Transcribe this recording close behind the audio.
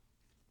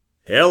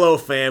Hello,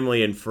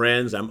 family and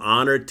friends. I'm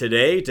honored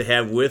today to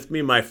have with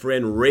me my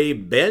friend Ray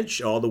Bench,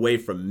 all the way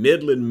from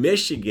Midland,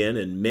 Michigan,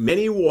 and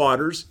Many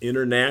Waters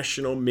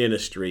International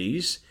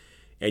Ministries.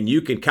 And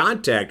you can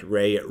contact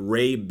Ray at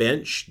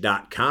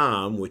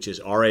raybensch.com, which is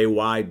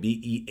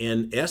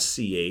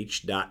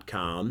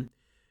RAYBENSCH.com.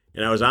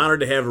 And I was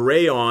honored to have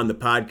Ray on the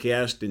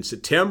podcast in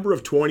September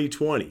of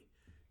 2020.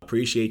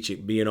 Appreciate you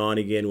being on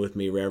again with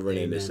me, Reverend.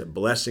 Amen. And it's a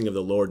blessing of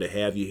the Lord to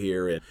have you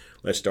here. And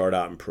let's start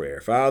out in prayer.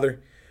 Father,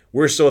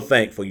 we're so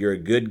thankful you're a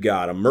good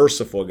God, a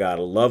merciful God,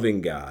 a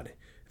loving God.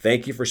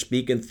 Thank you for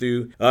speaking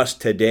through us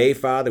today,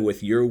 Father,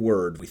 with your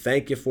word. We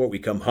thank you for it. We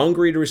come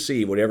hungry to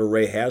receive whatever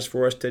Ray has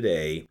for us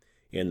today.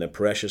 In the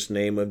precious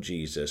name of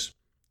Jesus,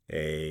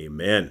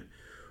 amen.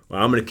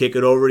 Well, I'm going to kick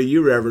it over to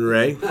you, Reverend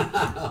Ray.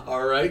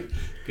 All right.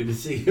 Good to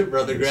see you,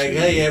 Brother Greg.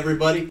 Hey,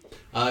 everybody.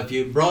 If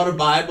you brought a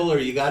Bible or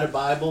you got a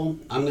Bible,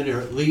 I'm going to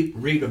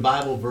read a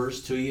Bible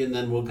verse to you, and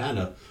then we'll kind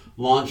of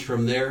launch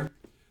from there.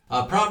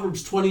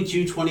 Proverbs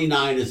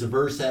 22:29 is a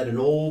verse that an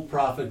old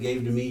prophet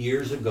gave to me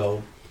years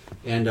ago,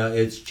 and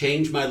it's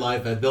changed my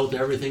life. I built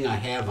everything I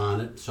have on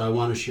it, so I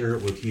want to share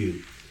it with you.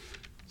 It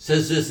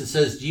says this, it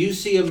says, do you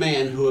see a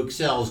man who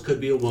excels,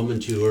 could be a woman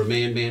too, or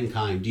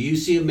mankind. Do you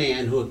see a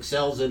man who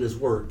excels in his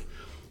work?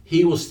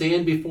 He will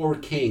stand before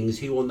kings.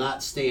 He will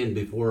not stand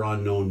before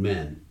unknown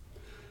men.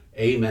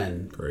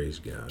 Amen. Praise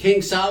God.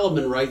 King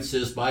Solomon writes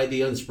this by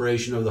the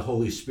inspiration of the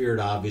Holy Spirit,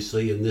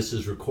 obviously, and this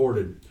is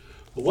recorded.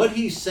 But what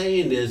he's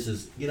saying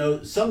is,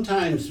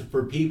 sometimes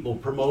for people,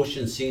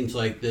 promotion seems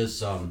like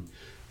this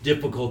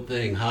difficult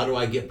thing. How do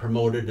I get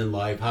promoted in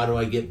life? How do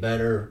I get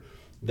better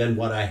than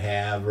what I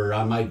have, or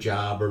on my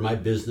job, or my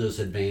business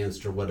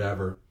advanced, or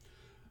whatever?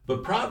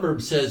 But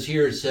Proverbs says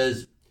here, it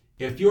says,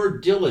 if you're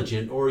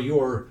diligent or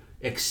you're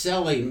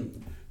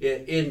excelling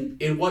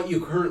in what you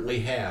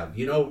currently have.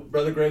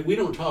 Brother Greg, we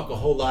don't talk a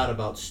whole lot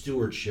about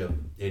stewardship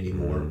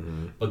anymore,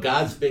 but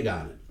God's big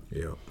on it.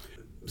 Yeah.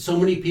 So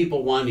many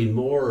people wanting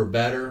more or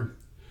better,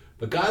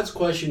 but God's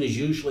question is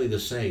usually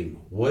the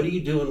same. What are you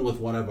doing with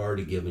what I've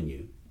already given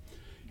you?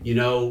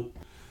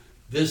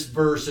 This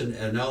verse,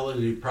 an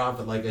elderly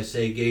prophet, like I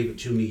say, gave it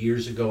to me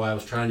years ago. I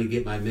was trying to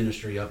get my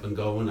ministry up and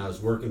going. I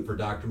was working for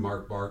Dr.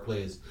 Mark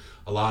Barclay, as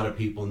a lot of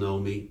people know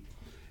me.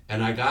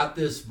 And I got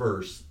this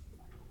verse.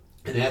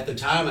 And at the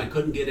time, I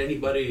couldn't get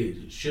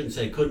anybody, shouldn't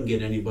say couldn't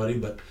get anybody,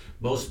 but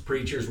most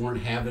preachers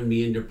weren't having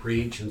me in to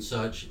preach and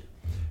such.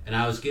 And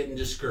I was getting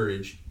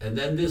discouraged. And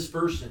then this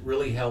verse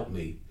really helped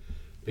me.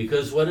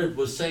 Because what it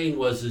was saying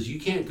was you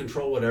can't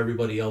control what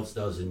everybody else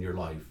does in your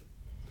life.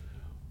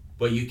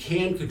 But you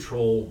can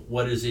control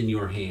what is in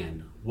your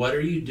hand. What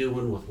are you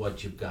doing with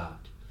what you've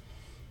got?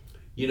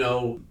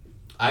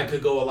 I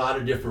could go a lot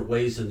of different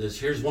ways in this.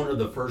 Here's one of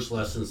the first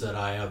lessons that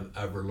I have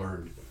ever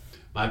learned.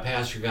 My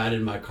pastor got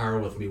in my car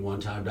with me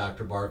one time,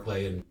 Dr.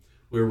 Barclay, and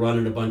we were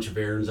running a bunch of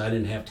errands. I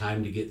didn't have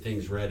time to get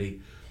things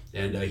ready.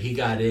 And he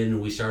got in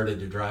and we started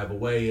to drive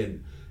away.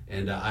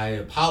 And I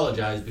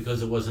apologized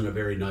because it wasn't a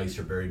very nice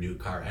or very new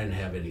car. I didn't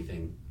have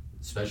anything,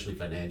 especially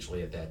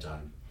financially at that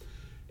time.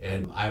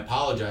 And I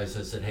apologized.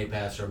 I said, hey,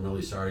 Pastor, I'm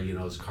really sorry.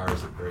 This car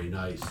isn't very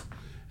nice.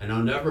 And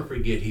I'll never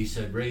forget, he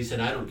said, Ray said,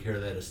 I don't care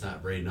that it's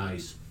not very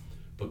nice,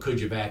 but could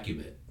you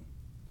vacuum it?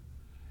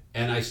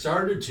 And I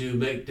started to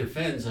make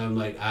defense. I'm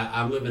like,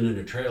 I'm living in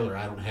a trailer.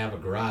 I don't have a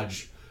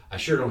garage. I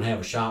sure don't have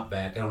a shop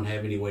vac. I don't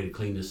have any way to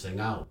clean this thing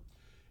out.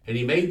 And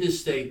he made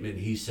this statement.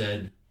 He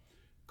said,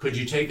 could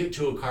you take it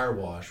to a car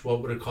wash? What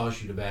would it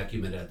cost you to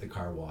vacuum it at the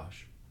car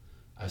wash?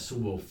 I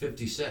said, well,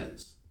 50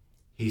 cents.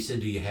 He said,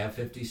 do you have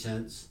 50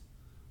 cents?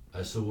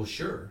 I said, well,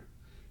 sure.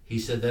 He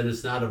said, then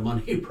it's not a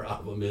money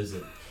problem, is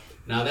it?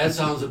 Now, that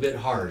sounds a bit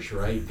harsh,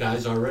 right?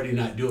 Guy's already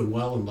not doing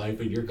well in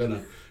life, and you're going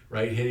to,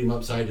 hit him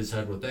upside his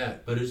head with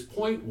that. But his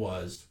point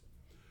was,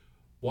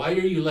 why are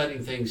you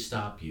letting things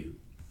stop you?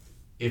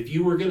 If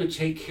you were going to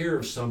take care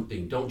of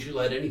something, don't you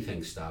let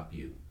anything stop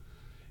you.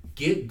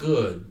 Get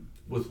good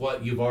with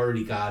what you've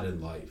already got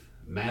in life.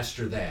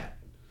 Master that.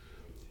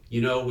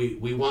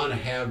 We want to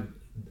have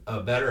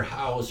a better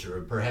house or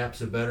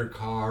perhaps a better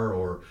car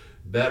or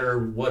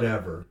better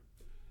whatever.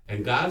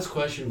 And God's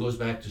question goes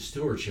back to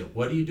stewardship.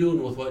 What are you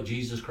doing with what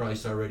Jesus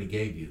Christ already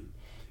gave you?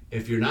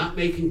 If you're not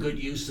making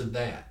good use of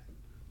that,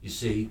 you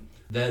see,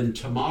 then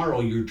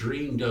tomorrow your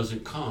dream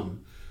doesn't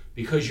come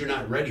because you're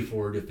not ready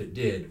for it if it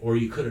did, or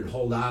you couldn't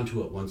hold on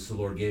to it once the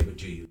Lord gave it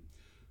to you.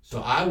 So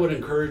I would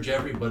encourage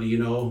everybody,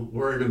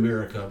 we're in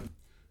America,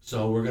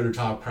 so we're going to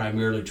talk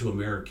primarily to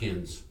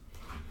Americans.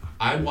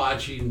 I'm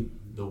watching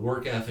the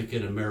work ethic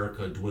in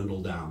America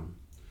dwindle down.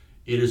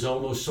 It is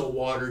almost so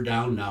watered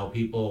down now,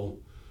 people,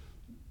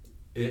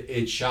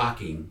 it's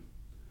shocking.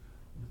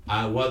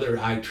 Whether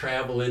I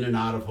travel in and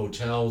out of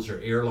hotels or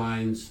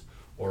airlines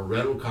or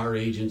rental car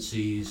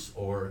agencies,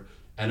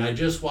 and I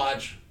just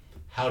watch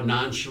how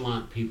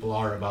nonchalant people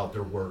are about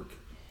their work.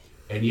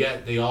 And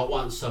yet they all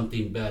want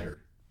something better.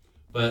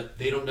 But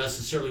they don't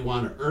necessarily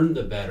want to earn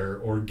the better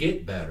or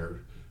get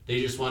better.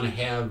 They just want to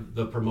have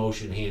the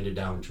promotion handed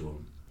down to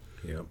them.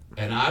 Yep.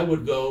 And I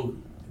would go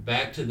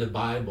back to the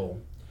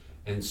Bible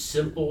and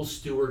simple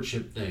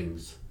stewardship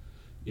things.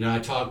 You know, I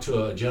talked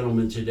to a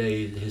gentleman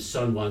today, his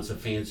son wants a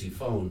fancy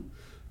phone,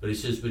 but he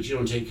says, but you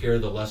don't take care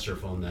of the lesser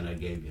phone that I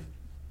gave you.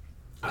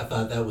 I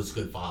thought that was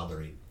good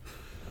fathering.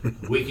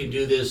 We can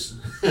do this.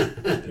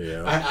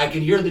 Yeah. I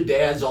can hear the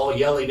dads all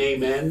yelling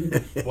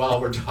amen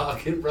while we're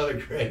talking, Brother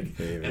Craig.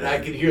 Amen. And I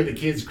can hear the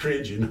kids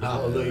cringing,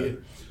 hallelujah.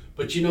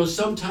 But you know,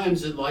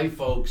 sometimes in life,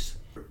 folks,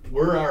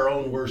 we're our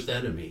own worst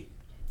enemy.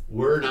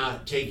 We're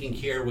not taking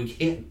care. We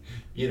can't,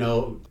 you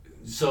know.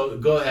 So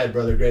go ahead,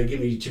 Brother Greg.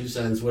 Give me 2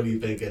 cents. What are you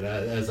thinking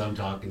as I'm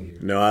talking here?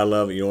 No, I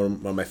love it. You know,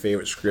 one of my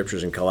favorite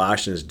scriptures in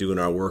Colossians, doing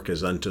our work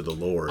as unto the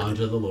Lord.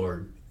 Unto the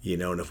Lord. You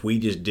know, and if we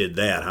just did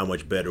that, how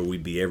much better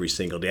we'd be every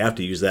single day. I have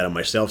to use that on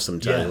myself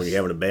sometimes. Yes. When you're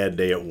having a bad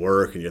day at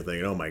work and you're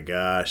thinking, oh my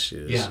gosh,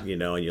 Yeah. you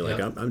know, and you're like,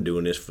 Yep. I'm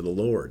doing this for the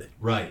Lord.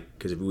 Right.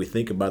 Because if we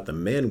think about the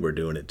men we're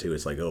doing it to,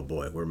 it's like, oh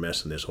boy, we're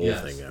messing this whole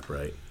Yes. thing up,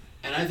 right?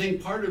 And I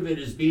think part of it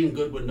is being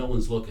good when no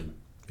one's looking.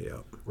 Yeah.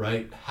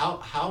 Right?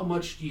 How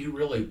much do you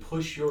really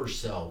push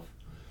yourself?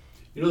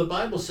 You know, the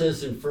Bible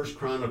says in 1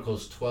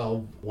 Chronicles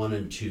 12, 1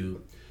 and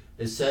 2,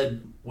 it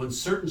said, when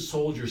certain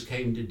soldiers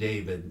came to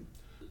David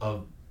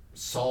of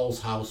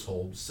Saul's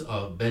household,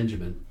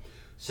 Benjamin,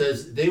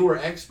 says they were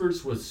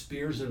experts with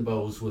spears and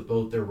bows with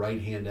both their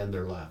right hand and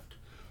their left.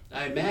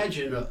 I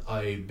imagine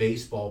a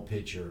baseball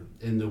pitcher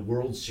in the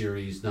World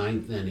Series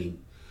 9th inning,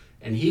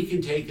 and he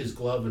can take his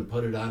glove and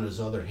put it on his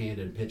other hand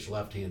and pitch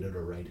left-handed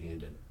or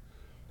right-handed.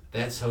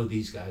 That's how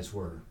these guys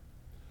were.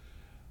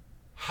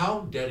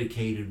 How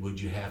dedicated would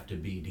you have to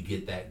be to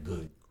get that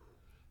good?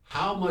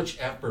 How much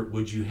effort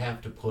would you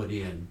have to put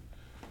in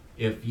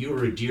if you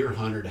were a deer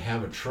hunter to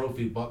have a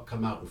trophy buck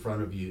come out in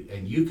front of you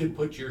and you could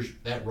put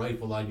that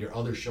rifle on your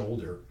other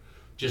shoulder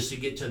just to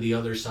get to the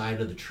other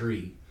side of the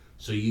tree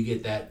so you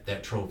get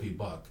that trophy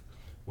buck?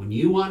 When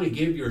you want to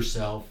give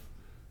yourself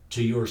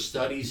to your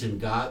studies in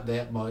God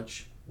that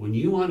much, when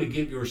you want to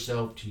give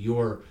yourself to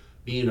your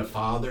being a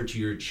father to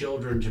your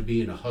children, to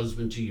being a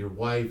husband to your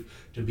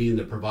wife, to being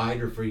the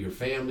provider for your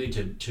family,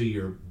 to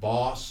your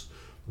boss,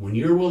 when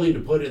you're willing to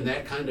put in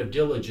that kind of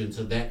diligence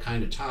and that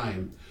kind of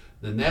time,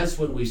 then that's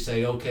when we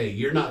say, okay,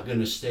 you're not going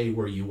to stay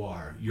where you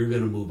are. You're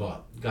going to move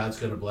up. God's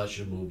going to bless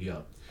you and move you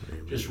up.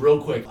 Amen. Just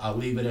real quick, I'll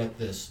leave it at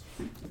this.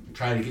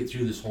 Try to get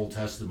through this whole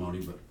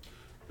testimony. But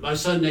my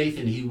son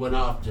Nathan, he went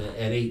off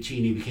at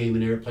 18. He became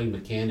an airplane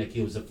mechanic.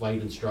 He was a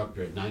flight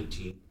instructor at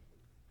 19.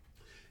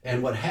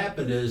 And what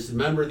happened is,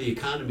 remember, the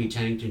economy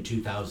tanked in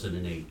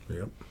 2008.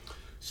 Yep.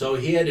 So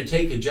he had to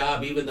take a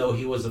job, even though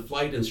he was a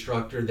flight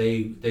instructor.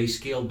 They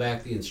scaled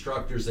back the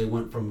instructors. They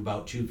went from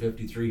about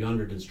 250,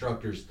 300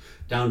 instructors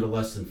down to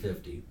less than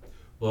 50.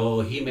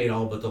 Well, he made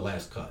all but the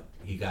last cut.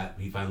 He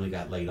finally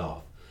got laid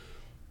off.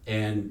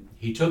 And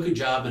he took a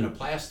job in a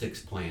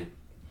plastics plant,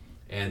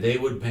 and they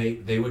would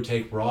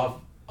take raw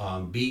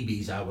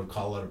BBs, I would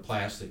call it, a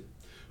plastic,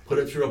 put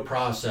it through a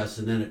process,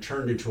 and then it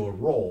turned into a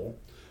roll.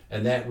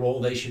 And that roll,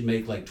 they should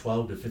make like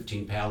 12 to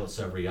 15 pallets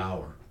every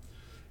hour.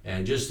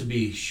 And just to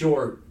be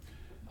short,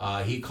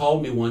 he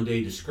called me one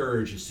day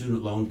discouraged as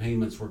student loan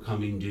payments were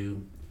coming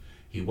due.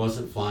 He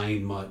wasn't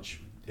flying much.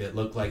 It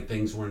looked like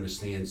things were in a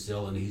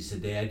standstill. And he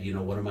said, Dad, you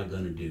know, what am I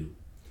going to do?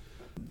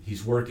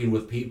 He's working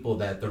with people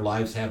that their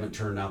lives haven't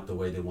turned out the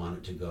way they want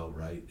it to go,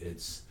 right?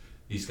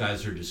 These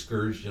guys are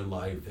discouraged in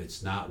life.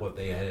 It's not what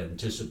they had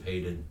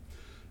anticipated.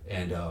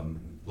 And a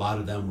lot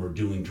of them were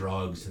doing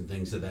drugs and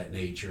things of that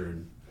nature.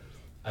 And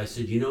I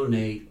said, you know,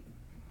 Nate,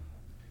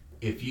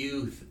 if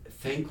you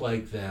think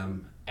like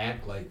them,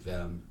 act like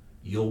them,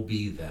 you'll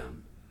be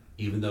them,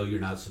 even though you're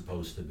not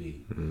supposed to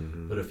be.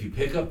 Mm-hmm. But if you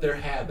pick up their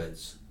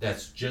habits,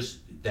 that's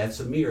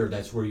a mirror,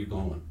 that's where you're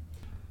going.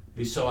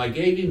 So I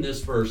gave him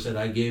this verse that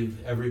I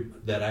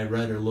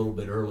read a little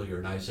bit earlier,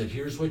 and I said,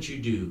 here's what you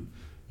do.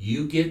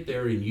 You get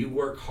there and you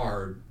work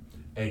hard,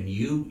 and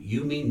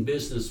you mean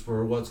business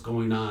for what's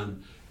going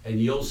on, and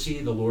you'll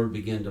see the Lord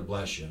begin to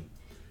bless you.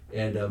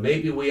 And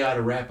maybe we ought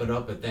to wrap it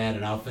up at that,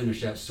 and I'll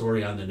finish that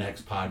story on the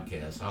next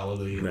podcast.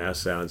 Hallelujah. That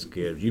sounds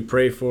good. You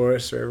pray for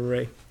us, Reverend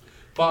Ray?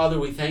 Father,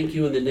 we thank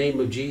you in the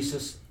name of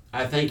Jesus.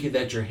 I thank you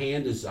that your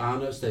hand is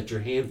on us, that your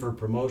hand for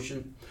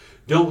promotion.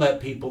 Don't let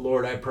people,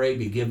 Lord, I pray,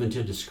 be given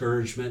to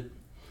discouragement.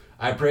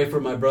 I pray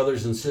for my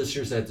brothers and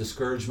sisters that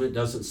discouragement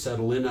doesn't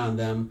settle in on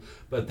them,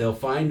 but they'll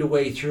find a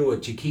way through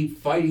it to keep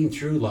fighting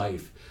through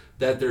life,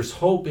 that there's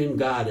hope in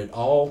God at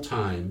all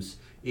times.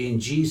 In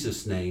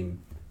Jesus'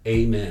 name,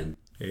 amen.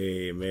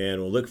 Amen.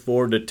 We'll look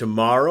forward to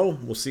tomorrow.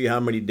 We'll see how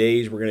many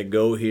days we're going to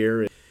go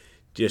here.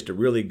 Just a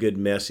really good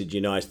message.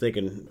 You know, I was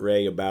thinking,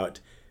 Ray, about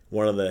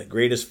one of the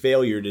greatest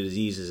failure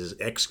diseases is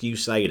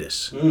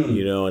excusitis.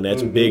 You know, and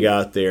that's big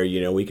out there. You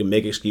know, we can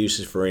make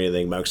excuses for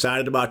anything. But I'm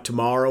excited about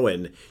tomorrow,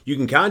 and you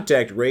can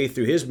contact Ray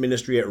through his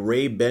ministry at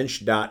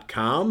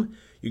raybench.com.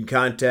 You can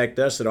contact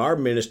us at our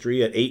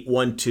ministry at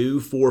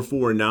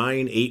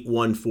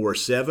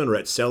 812-449-8147 or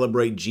at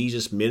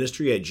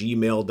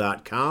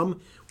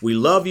celebratejesusministry@gmail.com. We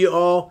love you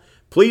all.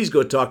 Please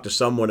go talk to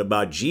someone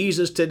about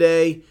Jesus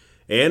today.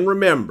 And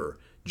remember,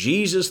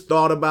 Jesus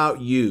thought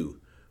about you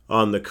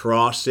on the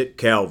cross at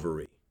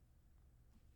Calvary.